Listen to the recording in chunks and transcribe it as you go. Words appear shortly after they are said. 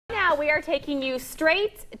we are taking you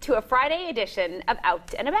straight to a Friday edition of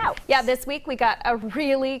Out and About. Yeah, this week we got a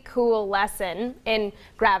really cool lesson in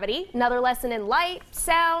gravity, another lesson in light,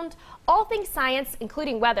 sound, all things science,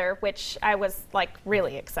 including weather, which I was like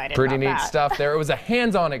really excited about. Pretty neat stuff there. It was a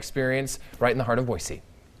hands-on experience right in the heart of Boise.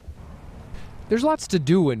 There's lots to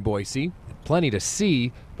do in Boise, plenty to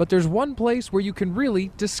see, but there's one place where you can really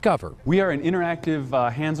discover. We are an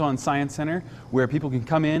interactive hands-on science center where people can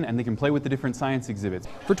come in and they can play with the different science exhibits.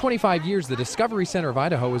 For 25 years, the Discovery Center of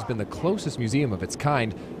Idaho has been the closest museum of its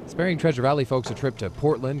kind, sparing Treasure Valley folks a trip to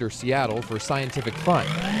Portland or Seattle for scientific fun.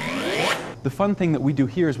 The fun thing that we do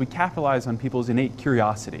here is we capitalize on people's innate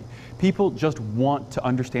curiosity. People just want to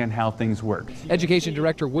understand how things work. Education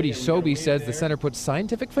Director Woody Sobey says the center puts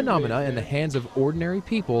scientific phenomena in the hands of ordinary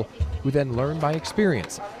people who then learn by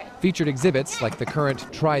experience. Featured exhibits, like the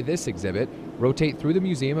current Try This exhibit, rotate through the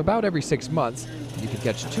museum about every 6 months. You can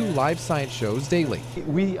catch 2 live science shows daily.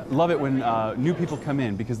 We love it when new people come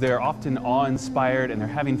in because they're often awe-inspired and they're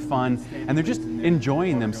having fun and they're just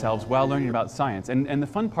enjoying themselves while learning about science. And the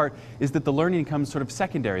fun part is that the learning comes sort of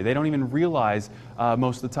secondary. They don't even realize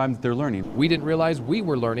most of the time that they're learning. We didn't realize we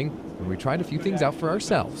were learning when we tried a few things out for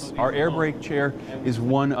ourselves. Our air brake chair is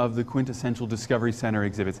one of the quintessential Discovery Center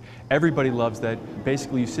exhibits. Everybody loves that.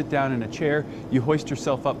 Basically, you sit down in a chair, you hoist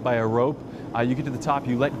yourself up by a rope, you get to the top,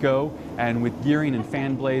 you let go, and with gearing and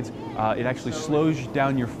fan blades, it actually slows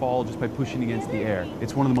down your fall just by pushing against the air.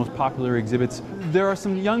 It's one of the most popular exhibits. There are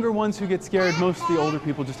some younger ones who get scared. Most of the older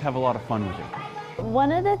people just have a lot of fun with it.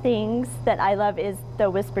 One of the things that I love is the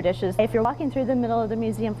whisper dishes. If you're walking through the middle of the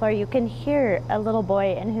museum floor, you can hear a little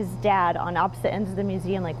boy and his dad on opposite ends of the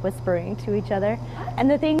museum like whispering to each other.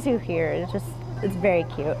 And the things you hear, it's very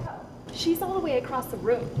cute. She's all the way across the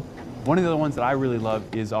room. One of the other ones that I really love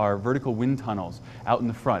is our vertical wind tunnels out in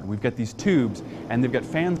the front. We've got these tubes and they've got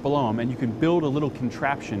fans below them, and you can build a little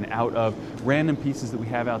contraption out of random pieces that we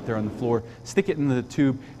have out there on the floor, stick it in the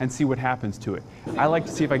tube and see what happens to it. I like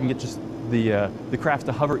to see if I can get just the crafts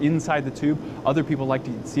to hover inside the tube. Other people like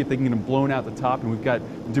to see if they can get them blown out the top, and we've got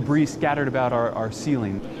debris scattered about our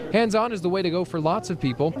ceiling. Hands-on is the way to go for lots of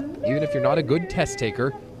people, even if you're not a good test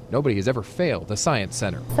taker. Nobody has ever failed the Science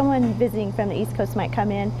Center. Someone visiting from the East Coast might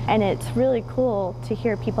come in, and it's really cool to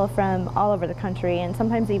hear people from all over the country and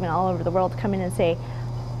sometimes even all over the world come in and say,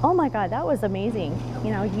 "Oh my God, that was amazing.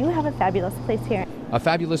 You know, you have a fabulous place here." A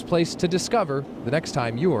fabulous place to discover the next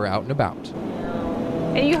time you are out and about.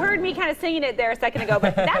 And you heard me kind of singing it there a second ago,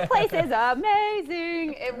 but that place is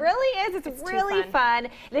amazing. It really is. It's really fun.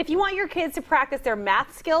 And if you want your kids to practice their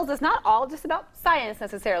math skills, it's not all just about science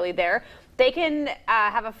necessarily there. They can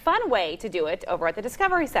have a fun way to do it over at the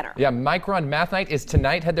Discovery Center. Yeah, Micron Math Night is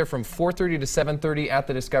tonight. Head there from 4:30 to 7:30 at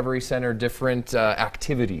the Discovery Center. Different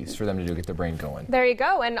activities for them to do, get their brain going. There you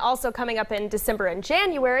go. And also coming up in December and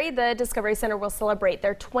January, the Discovery Center will celebrate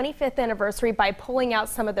their 25th anniversary by pulling out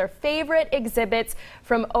some of their favorite exhibits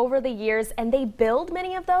from over the years, and they build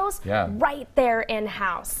many of those right there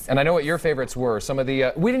in-house. And I know what your favorites were. Some of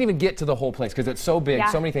the, we didn't even get to the whole place because it's so big,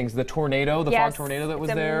 so many things. The tornado, the fog tornado that was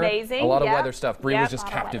there. Amazing. A lot of weather stuff. Bree was just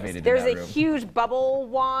captivated. There's a huge bubble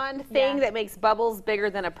wand thing that makes bubbles bigger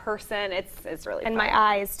than a person. It's really fun. And my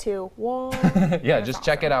eyes too. Yeah, just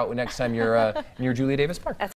check it out next time you're near Julia Davis Park.